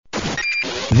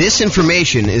This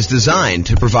information is designed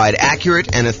to provide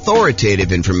accurate and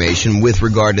authoritative information with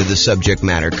regard to the subject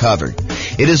matter covered.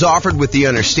 It is offered with the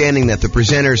understanding that the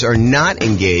presenters are not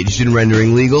engaged in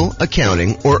rendering legal,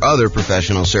 accounting, or other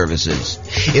professional services.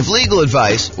 If legal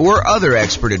advice or other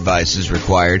expert advice is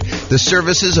required, the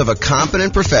services of a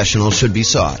competent professional should be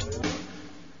sought.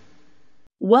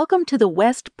 Welcome to the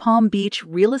West Palm Beach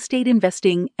Real Estate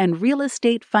Investing and Real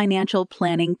Estate Financial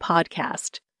Planning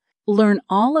Podcast. Learn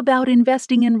all about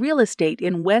investing in real estate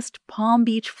in West Palm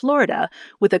Beach, Florida,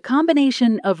 with a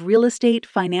combination of real estate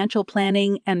financial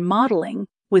planning and modeling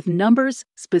with numbers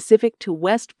specific to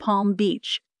West Palm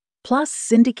Beach, plus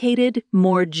syndicated,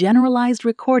 more generalized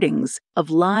recordings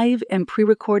of live and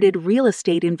pre-recorded real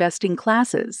estate investing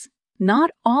classes,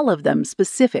 not all of them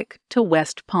specific to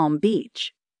West Palm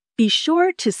Beach. Be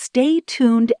sure to stay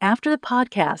tuned after the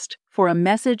podcast for a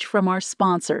message from our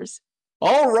sponsors.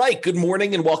 All right. Good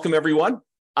morning and welcome, everyone.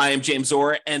 I am James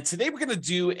Orr, and today we're going to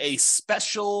do a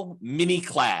special mini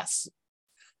class.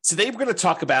 Today we're going to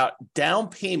talk about down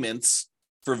payments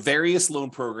for various loan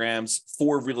programs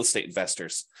for real estate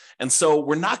investors. And so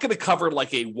we're not going to cover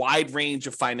like a wide range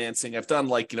of financing. I've done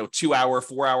 2-hour,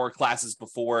 4-hour classes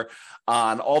before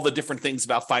on all the different things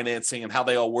about financing and how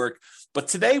they all work. But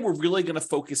today we're really going to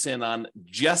focus in on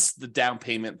just the down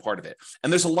payment part of it.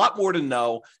 And there's a lot more to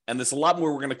know, and there's a lot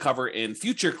more we're going to cover in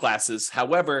future classes.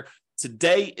 However,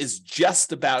 today is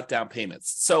just about down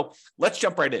payments. So let's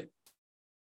jump right in.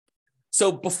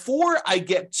 So before I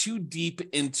get too deep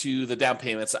into the down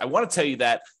payments, I want to tell you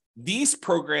that these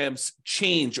programs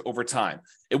change over time.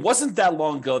 It wasn't that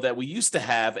long ago that we used to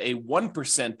have a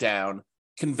 1% down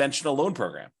conventional loan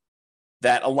program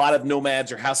that a lot of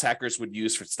nomads or house hackers would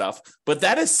use for stuff, but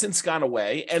that has since gone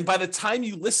away. And by the time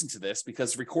you listen to this,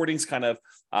 because recordings kind of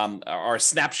are a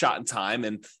snapshot in time,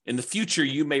 and in the future,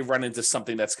 you may run into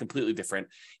something that's completely different,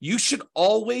 you should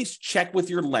always check with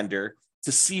your lender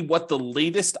to see what the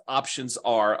latest options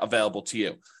are available to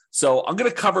you. So I'm going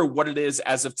to cover what it is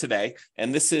as of today,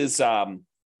 and this is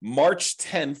March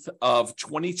 10th of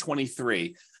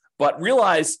 2023, but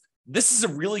realize this is a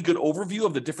really good overview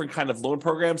of the different kind of loan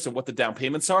programs and what the down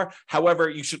payments are. However,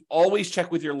 you should always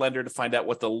check with your lender to find out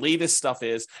what the latest stuff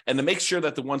is and to make sure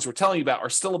that the ones we're telling you about are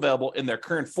still available in their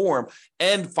current form,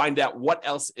 and find out what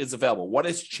else is available, what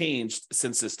has changed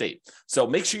since this date. So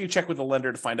make sure you check with the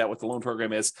lender to find out what the loan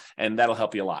program is, and that'll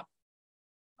help you a lot.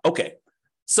 Okay.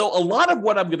 So a lot of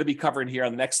what I'm going to be covering here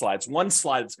on the next slides, one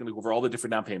slide is going to go over all the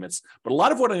different down payments, but a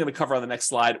lot of what I'm going to cover on the next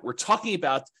slide, we're talking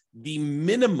about the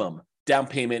minimum down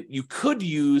payment you could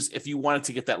use if you wanted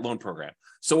to get that loan program.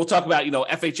 So we'll talk about,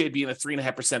 FHA being a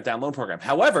 3.5% down loan program.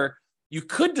 However, you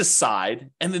could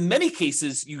decide, and in many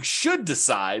cases, you should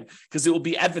decide, because it will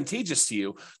be advantageous to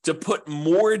you to put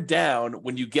more down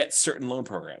when you get certain loan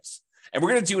programs. And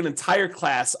we're going to do an entire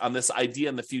class on this idea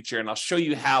in the future, and I'll show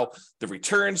you how the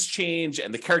returns change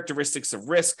and the characteristics of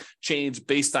risk change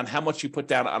based on how much you put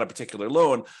down on a particular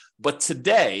loan. But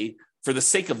today, for the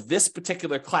sake of this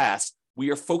particular class, we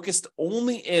are focused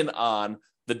only in on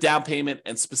the down payment,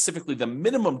 and specifically the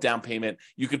minimum down payment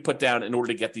you could put down in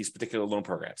order to get these particular loan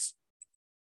programs.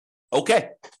 Okay,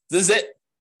 this is it.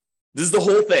 This is the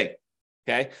whole thing.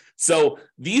 Okay, so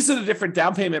these are the different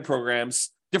down payment programs,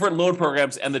 different loan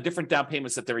programs, and the different down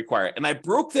payments that they require. And I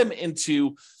broke them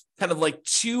into kind of like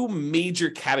two major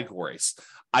categories.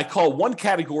 I call one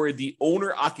category the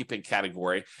owner-occupant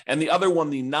category, and the other one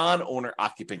the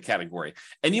non-owner-occupant category.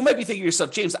 And you might be thinking to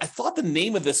yourself, James, I thought the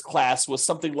name of this class was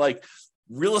something like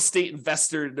real estate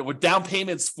investor with down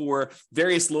payments for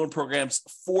various loan programs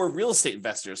for real estate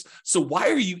investors. So why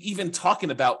are you even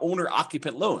talking about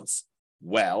owner-occupant loans?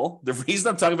 Well, the reason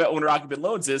I'm talking about owner-occupant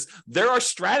loans is there are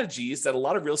strategies that a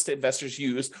lot of real estate investors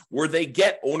use where they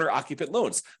get owner-occupant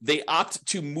loans. They opt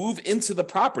to move into the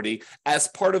property as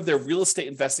part of their real estate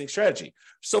investing strategy.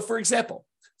 So, for example,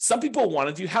 some people want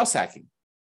to do house hacking.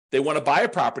 They want to buy a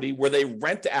property where they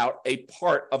rent out a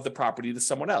part of the property to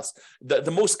someone else. The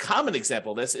most common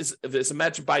example of this is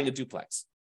imagine buying a duplex.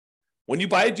 When you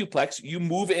buy a duplex, you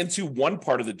move into one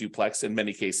part of the duplex in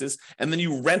many cases, and then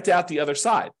you rent out the other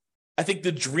side. I think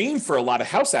the dream for a lot of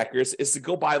house hackers is to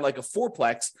go buy like a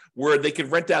fourplex where they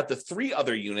could rent out the 3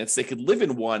 other units, they could live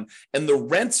in one, and the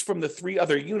rents from the 3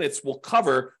 other units will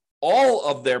cover all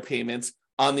of their payments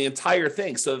on the entire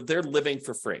thing, so that they're living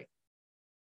for free.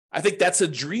 I think that's a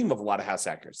dream of a lot of house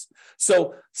hackers.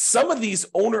 So some of these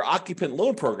owner-occupant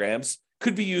loan programs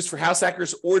could be used for house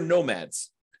hackers or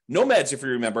nomads. Nomads, if you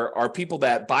remember, are people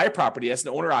that buy a property as an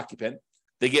owner-occupant.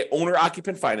 They get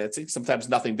owner-occupant financing, sometimes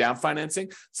nothing down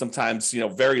financing, sometimes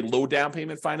very low down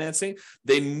payment financing.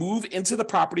 They move into the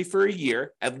property for a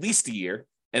year, at least a year.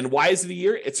 And why is it a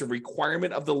year? It's a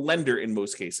requirement of the lender in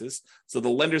most cases. So the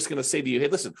lender's going to say to you, hey,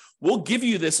 listen, we'll give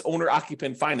you this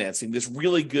owner-occupant financing, this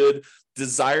really good,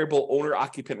 desirable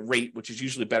owner-occupant rate, which is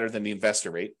usually better than the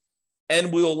investor rate.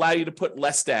 And we'll allow you to put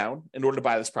less down in order to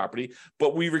buy this property.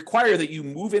 But we require that you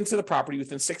move into the property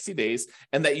within 60 days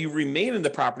and that you remain in the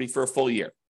property for a full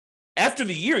year. After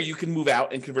the year, you can move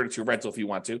out and convert it to a rental if you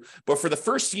want to. But for the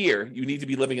first year, you need to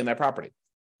be living in that property.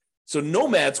 So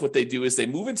nomads, what they do is they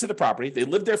move into the property, they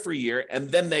live there for a year, and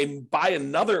then they buy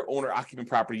another owner-occupant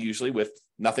property, usually with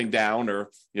nothing down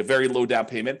or very low down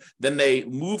payment. Then they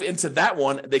move into that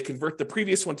one, they convert the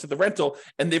previous one to the rental,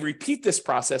 and they repeat this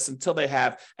process until they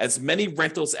have as many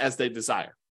rentals as they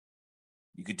desire.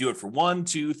 You could do it for 1,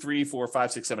 2, 3, 4,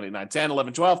 5, 6, 7, 8, 9, 10,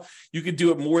 11, 12. You could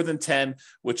do it more than 10,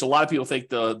 which a lot of people think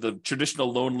the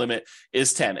traditional loan limit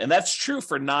is 10. And that's true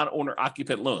for non-owner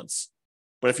occupant loans.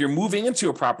 But if you're moving into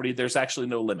a property, there's actually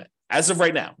no limit as of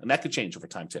right now. And that could change over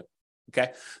time too.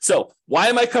 Okay. So why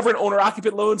am I covering owner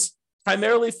occupant loans?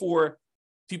 Primarily for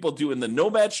people doing the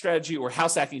nomad strategy or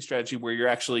house hacking strategy, where you're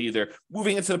actually either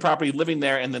moving into the property, living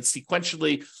there, and then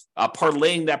sequentially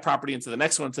parlaying that property into the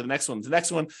next one, to the next one, to the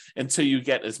next one, until you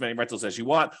get as many rentals as you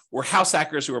want. Or house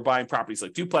hackers who are buying properties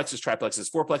like duplexes, triplexes,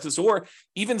 fourplexes, or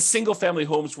even single family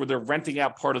homes where they're renting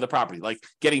out part of the property, like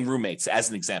getting roommates as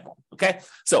an example. Okay.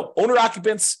 So owner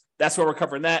occupants, that's where we're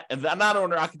covering that. And the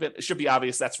non-owner occupant, it should be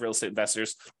obvious. That's real estate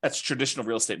investors. That's traditional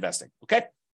real estate investing. Okay.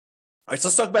 All right, so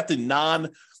let's talk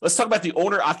about the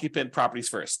owner-occupant properties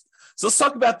first. So let's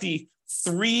talk about the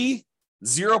 3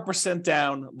 0%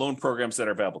 down loan programs that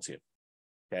are available to you.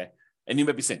 Okay. And you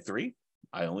might be saying 3?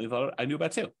 I only thought I knew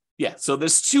about 2. Yeah. So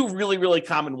there's 2 really, really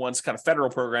common ones, kind of federal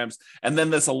programs. And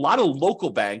then there's a lot of local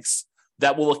banks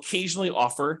that will occasionally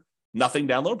offer nothing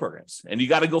down loan programs. And you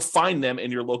got to go find them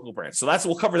in your local branch. So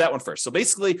we'll cover that one first. So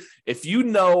basically, if you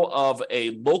know of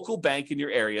a local bank in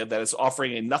your area that is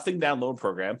offering a nothing down loan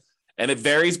program, and it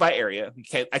varies by area.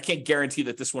 I can't guarantee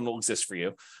that this one will exist for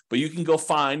you, but you can go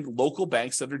find local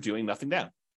banks that are doing nothing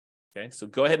down. Okay, so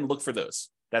go ahead and look for those.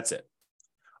 That's it.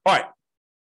 All right.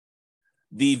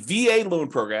 The VA loan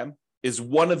program is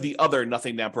one of the other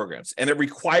nothing down programs, and it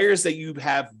requires that you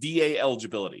have VA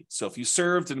eligibility. So if you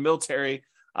served in the military,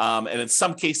 and in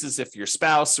some cases, if your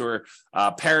spouse or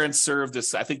parents served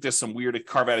this, I think there's some weird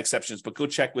carve-out exceptions, but go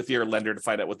check with your lender to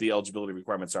find out what the eligibility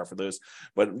requirements are for those.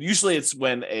 But usually it's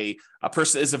when a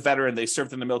person is a veteran, they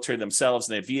served in the military themselves,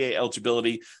 and they have VA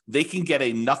eligibility, they can get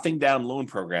a nothing down loan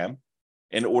program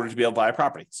in order to be able to buy a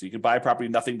property. So you can buy a property,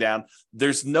 nothing down.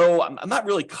 I'm not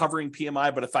really covering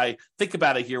PMI, but if I think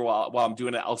about it here while I'm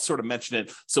doing it, I'll sort of mention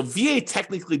it. So VA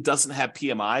technically doesn't have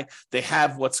PMI. They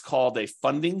have what's called a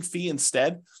funding fee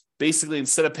instead. Basically,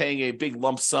 instead of paying a big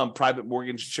lump sum private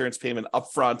mortgage insurance payment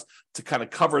upfront to kind of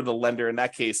cover the lender, in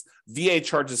that case, VA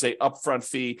charges a upfront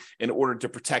fee in order to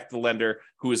protect the lender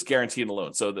who is guaranteeing the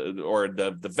loan. So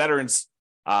the Veterans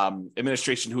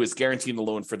Administration who is guaranteeing the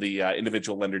loan for the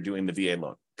individual lender doing the VA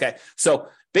loan. Okay. So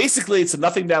basically it's a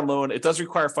nothing down loan. It does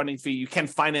require a funding fee. You can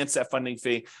finance that funding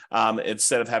fee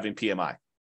instead of having PMI.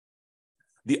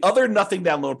 The other nothing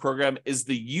down loan program is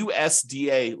the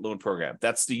USDA loan program.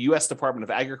 That's the U.S. Department of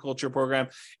Agriculture program.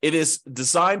 It is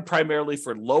designed primarily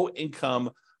for low income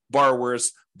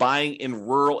borrowers buying in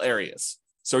rural areas.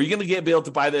 So are you going to be able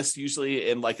to buy this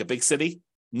usually in like a big city?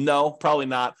 No, probably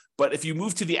not. But if you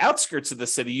move to the outskirts of the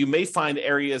city, you may find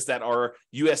areas that are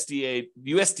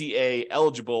USDA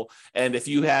eligible. And if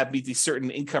you meet these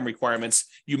certain income requirements,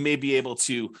 you may be able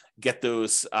to get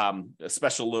those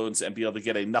special loans and be able to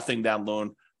get a nothing down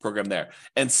loan program there.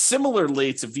 And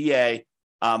similarly to VA,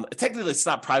 technically it's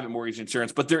not private mortgage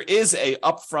insurance, but there is a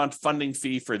upfront funding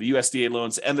fee for the USDA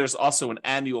loans. And there's also an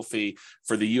annual fee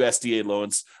for the USDA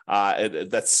loans.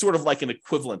 That's sort of like an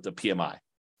equivalent of PMI.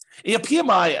 Yeah,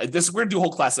 PMI, we're going to do a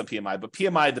whole class on PMI, but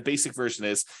PMI, the basic version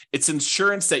is it's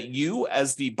insurance that you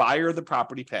as the buyer of the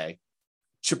property pay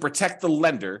to protect the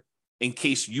lender in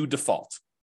case you default.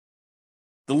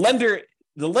 The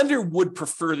lender would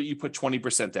prefer that you put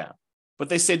 20% down, but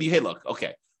they say to you, hey, look,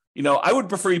 okay, I would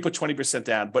prefer you put 20%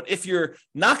 down, but if you're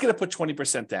not going to put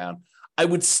 20% down, I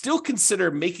would still consider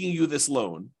making you this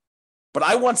loan, but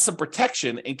I want some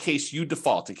protection in case you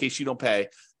default, in case you don't pay,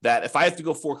 that if I have to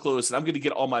go foreclose, and I'm going to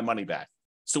get all my money back.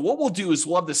 So what we'll do is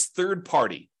we'll have this third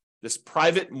party, this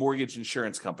private mortgage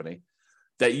insurance company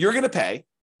that you're going to pay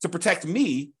to protect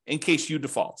me in case you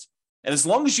default. And as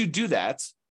long as you do that,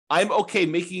 I'm okay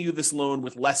making you this loan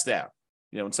with less down.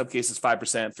 In some cases,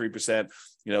 5%, 3%,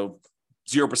 0%,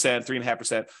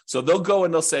 3.5%. So they'll go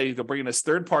and they'll bring in this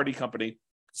third party company,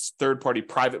 third party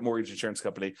private mortgage insurance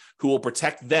company who will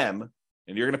protect them,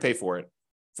 and you're going to pay for it,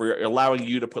 for allowing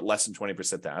you to put less than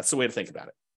 20% down. That's the way to think about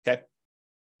it.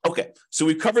 Okay, so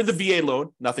we've covered the VA loan,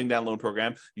 nothing down loan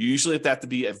program. You usually have to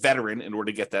be a veteran in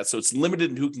order to get that, so it's limited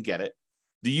in who can get it.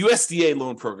 The USDA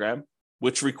loan program,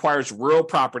 which requires rural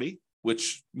property,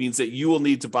 which means that you will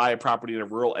need to buy a property in a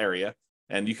rural area,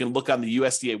 and you can look on the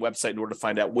USDA website in order to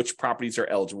find out which properties are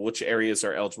eligible, which areas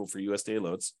are eligible for USDA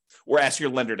loans, or ask your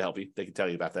lender to help you. They can tell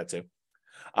you about that too.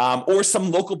 Or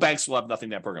some local banks will have nothing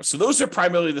down programs. So those are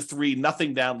primarily the three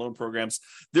nothing down loan programs.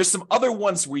 There's some other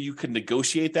ones where you can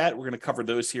negotiate that. We're going to cover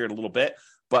those here in a little bit,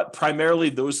 but primarily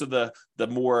those are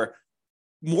the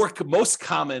most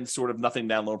common sort of nothing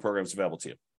down loan programs available to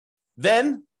you.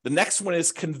 Then the next one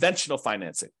is conventional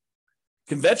financing.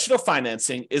 Conventional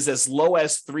financing is as low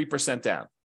as 3% down.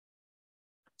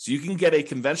 So you can get a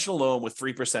conventional loan with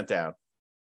 3% down.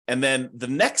 And then the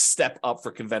next step up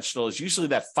for conventional is usually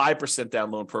that 5%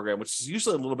 down loan program, which is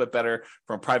usually a little bit better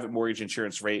from private mortgage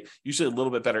insurance rate, usually a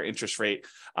little bit better interest rate.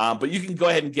 But you can go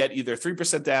ahead and get either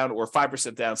 3% down or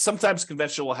 5% down. Sometimes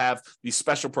conventional will have these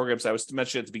special programs. I was to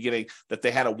mention at the beginning that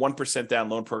they had a 1% down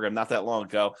loan program not that long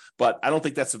ago, but I don't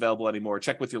think that's available anymore.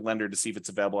 Check with your lender to see if it's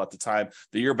available at the time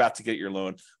that you're about to get your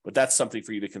loan, but that's something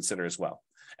for you to consider as well.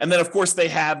 And then, of course, they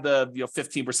have the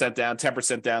 15% down,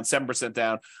 10% down, 7%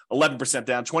 down, 11%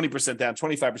 down, 20% down,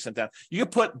 25% down. You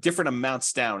can put different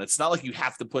amounts down. It's not like you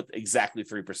have to put exactly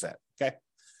 3%. Okay.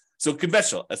 So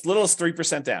conventional, as little as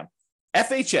 3% down.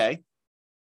 FHA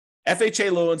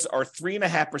loans are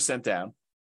 3.5% down.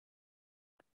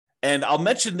 And I'll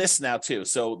mention this now too.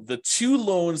 So the two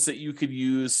loans that you could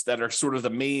use that are sort of the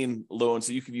main loans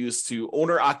that you could use to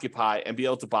owner occupy and be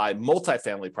able to buy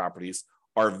multifamily properties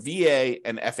are VA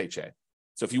and FHA.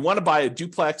 So if you want to buy a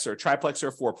duplex or a triplex or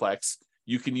a fourplex,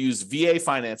 you can use VA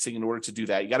financing in order to do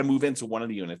that. You got to move into one of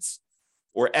the units,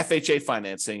 or FHA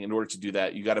financing in order to do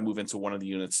that. You got to move into one of the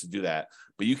units to do that.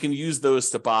 But you can use those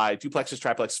to buy duplexes,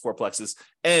 triplexes, fourplexes,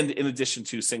 and in addition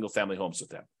to single family homes with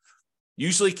them.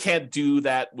 Usually can't do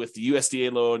that with the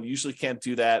USDA loan. Usually can't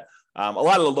do that. A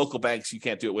lot of the local banks you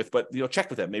can't do it with, but check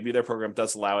with them. Maybe their program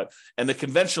does allow it. And the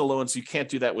conventional loans you can't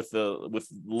do that with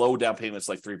low down payments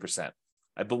like 3%.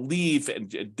 I believe, and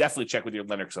definitely check with your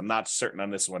lender because I'm not certain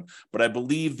on this one, but I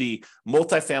believe the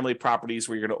multifamily properties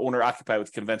where you're going to own or occupy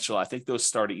with conventional, I think those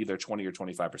start at either 20 or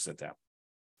 25% down.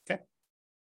 Okay,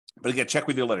 but again, check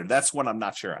with your lender. That's one I'm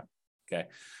not sure on. Okay.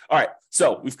 All right.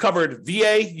 So we've covered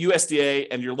VA, USDA,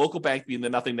 and your local bank being the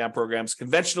nothing down programs.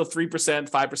 Conventional 3%,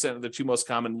 5% are the two most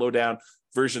common low down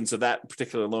versions of that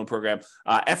particular loan program.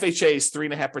 FHA is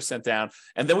 3.5% down.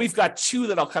 And then we've got two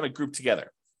that I'll kind of group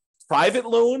together: private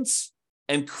loans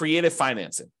and creative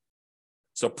financing.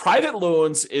 So private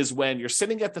loans is when you're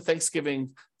sitting at the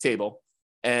Thanksgiving table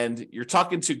and you're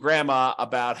talking to grandma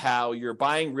about how you're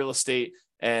buying real estate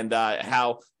and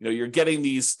how you're getting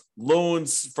these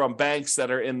loans from banks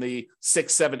that are in the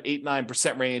 6, 7, 8,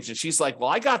 9% range. And she's like, well,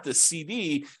 I got this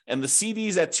CD and the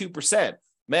CD's at 2%.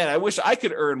 Man, I wish I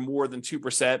could earn more than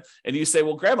 2%. And you say,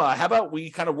 well, grandma, how about we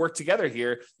kind of work together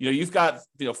here? You've got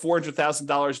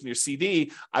 $400,000 in your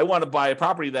CD. I want to buy a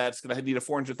property that's going to need a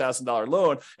 $400,000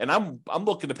 loan, and I'm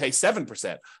looking to pay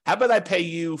 7%. How about I pay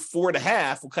you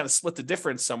 4.5%? We'll kind of split the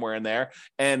difference somewhere in there,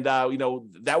 and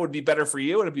that would be better for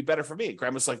you, and it'd be better for me.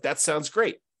 Grandma's like, that sounds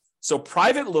great. So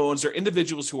private loans are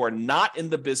individuals who are not in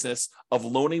the business of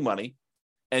loaning money,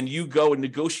 and you go and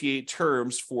negotiate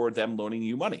terms for them loaning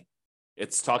you money.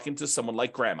 It's talking to someone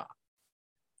like grandma.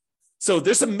 So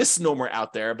there's a misnomer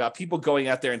out there about people going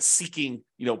out there and seeking,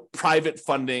 private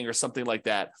funding or something like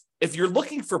that. If you're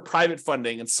looking for private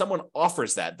funding and someone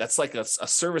offers that, that's like a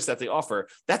service that they offer,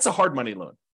 that's a hard money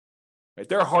loan, right?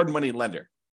 They're a hard money lender.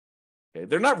 Okay?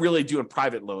 They're not really doing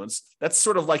private loans. That's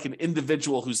sort of like an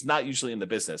individual who's not usually in the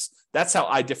business. That's how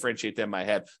I differentiate them in my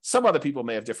head. Some other people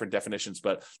may have different definitions,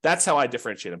 but that's how I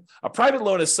differentiate them. A private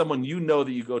loan is someone that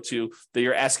you go to, that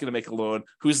you're asking to make a loan,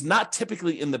 who's not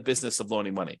typically in the business of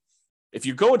loaning money. If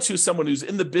you're going to someone who's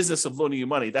in the business of loaning you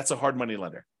money, that's a hard money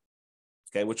lender,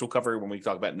 okay, which we'll cover when we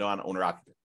talk about non-owner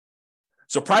occupant.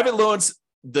 So private loans,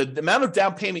 the amount of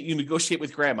down payment you negotiate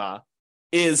with grandma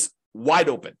is wide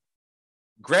open.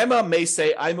 Grandma may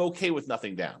say, I'm okay with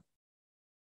nothing down.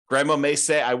 Grandma may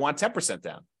say, I want 10%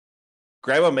 down.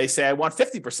 Grandma may say, I want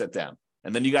 50% down.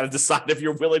 And then you got to decide if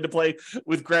you're willing to play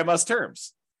with grandma's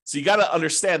terms. So you got to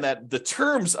understand that the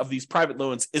terms of these private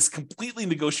loans is completely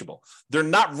negotiable. They're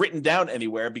not written down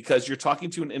anywhere because you're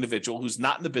talking to an individual who's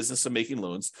not in the business of making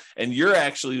loans, and you're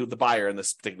actually the buyer in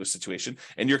this particular situation,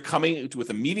 and you're coming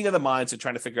with a meeting of the minds and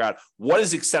trying to figure out what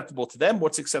is acceptable to them,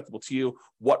 what's acceptable to you,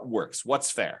 what works, what's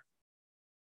fair.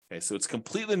 Okay, so it's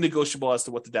completely negotiable as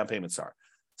to what the down payments are.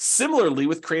 Similarly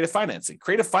with creative financing.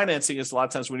 Creative financing is a lot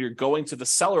of times when you're going to the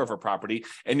seller of a property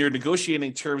and you're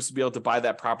negotiating terms to be able to buy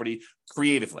that property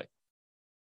creatively.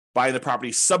 Buying the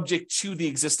property subject to the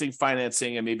existing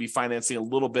financing and maybe financing a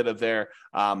little bit of their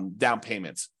down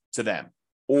payments to them.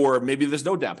 Or maybe there's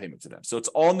no down payment to them. So it's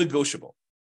all negotiable.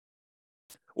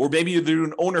 Or maybe you're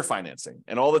doing owner financing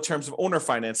and all the terms of owner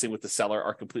financing with the seller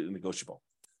are completely negotiable.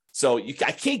 So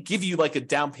I can't give you like a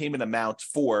down payment amount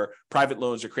for private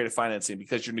loans or creative financing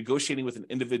because you're negotiating with an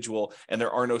individual and there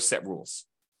are no set rules.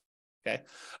 Okay.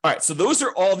 All right. So those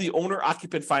are all the owner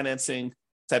occupant financing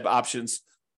type of options.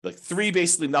 Like 3,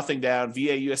 basically nothing down,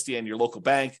 VA, USDA, and your local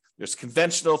bank. There's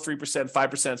conventional 3%,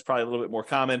 5% is probably a little bit more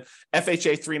common.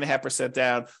 FHA 3.5%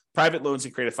 down, private loans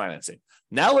and creative financing.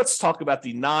 Now let's talk about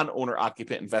the non-owner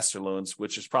occupant investor loans,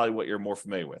 which is probably what you're more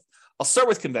familiar with. I'll start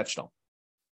with conventional.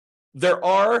 There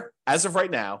are, as of right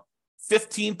now,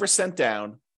 15%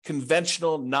 down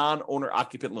conventional non-owner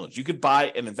occupant loans. You could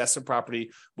buy an investment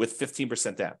property with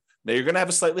 15% down. Now you're going to have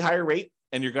a slightly higher rate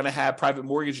and you're going to have private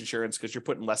mortgage insurance because you're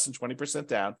putting less than 20%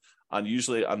 down on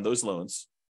usually on those loans.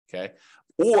 Okay.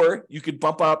 Or you could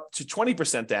bump up to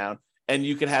 20% down and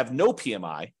you could have no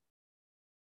PMI.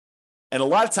 And a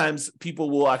lot of times people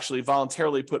will actually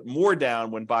voluntarily put more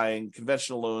down when buying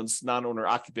conventional loans, non-owner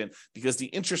occupant, because the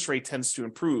interest rate tends to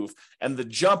improve. And the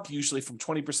jump usually from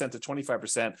 20% to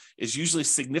 25% is usually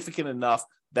significant enough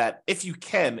that if you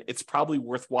can, it's probably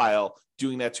worthwhile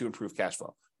doing that to improve cash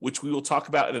flow, which we will talk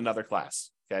about in another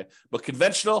class. Okay. But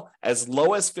conventional, as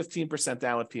low as 15%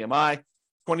 down with PMI,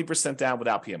 20% down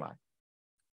without PMI.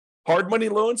 Hard money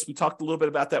loans, we talked a little bit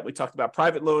about that. We talked about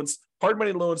private loans. Hard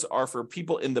money loans are for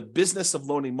people in the business of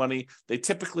loaning money. They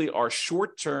typically are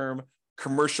short-term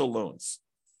commercial loans.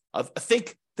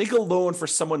 Think a loan for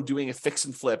someone doing a fix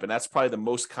and flip, and that's probably the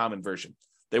most common version.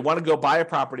 They want to go buy a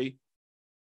property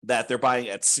that they're buying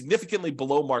at significantly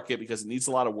below market because it needs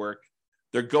a lot of work.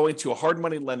 They're going to a hard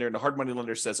money lender, and the hard money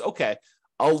lender says, okay,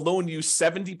 I'll loan you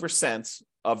 70%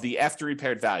 of the after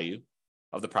repaired value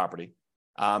of the property.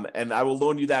 And I will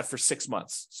loan you that for 6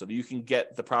 months so that you can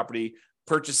get the property,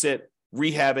 purchase it,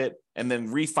 rehab it, and then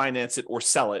refinance it or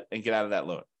sell it and get out of that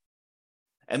loan.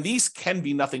 And these can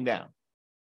be nothing down.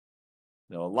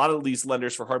 You know, a lot of these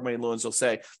lenders for hard money loans will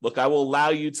say, look, I will allow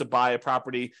you to buy a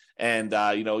property and,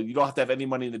 you don't have to have any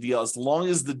money in the deal as long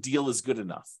as the deal is good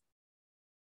enough.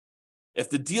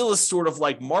 If the deal is sort of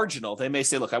like marginal, they may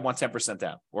say, look, I want 10%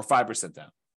 down or 5% down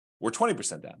or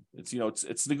 20% down.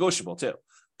 It's negotiable too.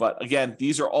 But again,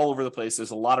 these are all over the place. There's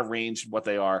a lot of range in what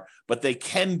they are, but they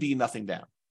can be nothing down.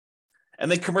 And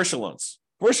then commercial loans.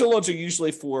 Commercial loans are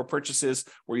usually for purchases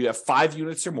where you have 5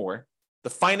 units or more.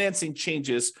 The financing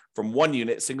changes from 1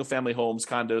 unit, single family homes,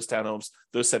 condos, townhomes,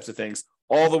 those types of things,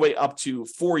 all the way up to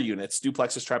 4 units,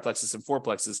 duplexes, triplexes, and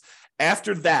fourplexes.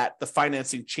 After that, the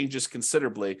financing changes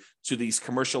considerably to these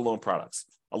commercial loan products.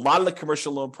 A lot of the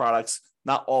commercial loan products,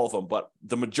 not all of them, but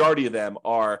the majority of them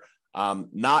are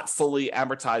not fully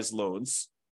amortized loans,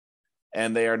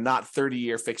 and they are not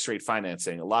 30-year fixed rate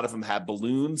financing. A lot of them have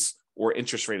balloons or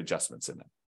interest rate adjustments in them.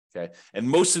 Okay. And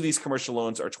most of these commercial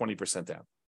loans are 20% down.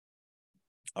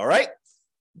 All right.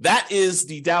 That is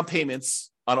the down payments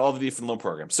on all the different loan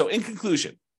programs. So in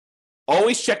conclusion,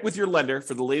 always check with your lender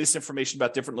for the latest information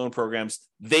about different loan programs.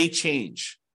 They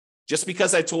change. Just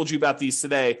because I told you about these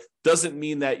today doesn't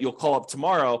mean that you'll call up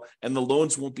tomorrow and the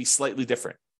loans won't be slightly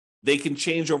different. They can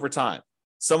change over time.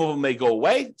 Some of them may go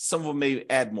away. Some of them may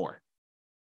add more.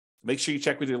 Make sure you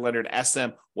check with your lender and ask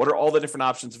them, what are all the different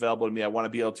options available to me? I want to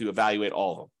be able to evaluate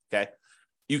all of them. Okay.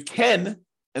 You can,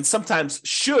 and sometimes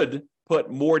should,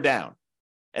 put more down.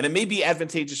 And it may be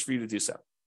advantageous for you to do so.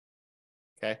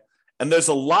 Okay. And there's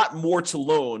a lot more to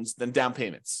loans than down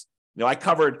payments. I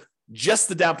covered just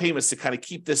the down payments to kind of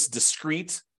keep this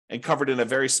discreet and covered in a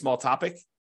very small topic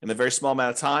in a very small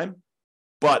amount of time.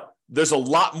 But there's a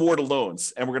lot more to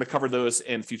loans, and we're going to cover those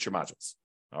in future modules.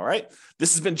 All right.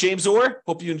 This has been James Orr.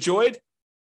 Hope you enjoyed.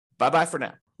 Bye-bye for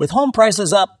now. With home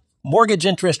prices up, mortgage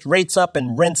interest rates up,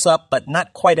 and rents up, but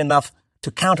not quite enough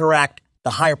to counteract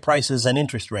the higher prices and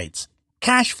interest rates,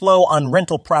 cash flow on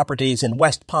rental properties in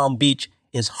West Palm Beach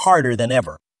is harder than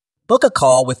ever. Book a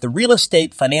call with the Real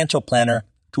Estate Financial Planner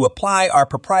to apply our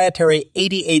proprietary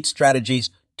 88 strategies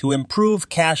to improve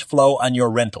cash flow on your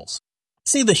rentals.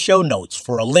 See the show notes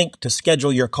for a link to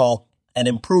schedule your call and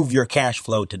improve your cash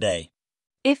flow today.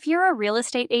 If you're a real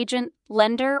estate agent,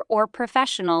 lender, or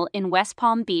professional in West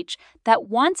Palm Beach that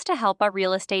wants to help our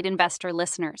real estate investor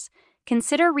listeners,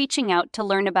 consider reaching out to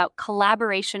learn about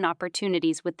collaboration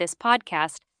opportunities with this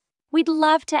podcast. We'd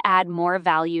love to add more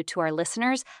value to our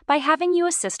listeners by having you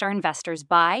assist our investors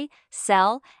buy,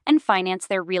 sell, and finance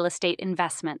their real estate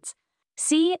investments.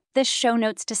 See the show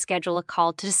notes to schedule a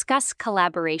call to discuss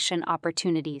collaboration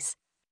opportunities.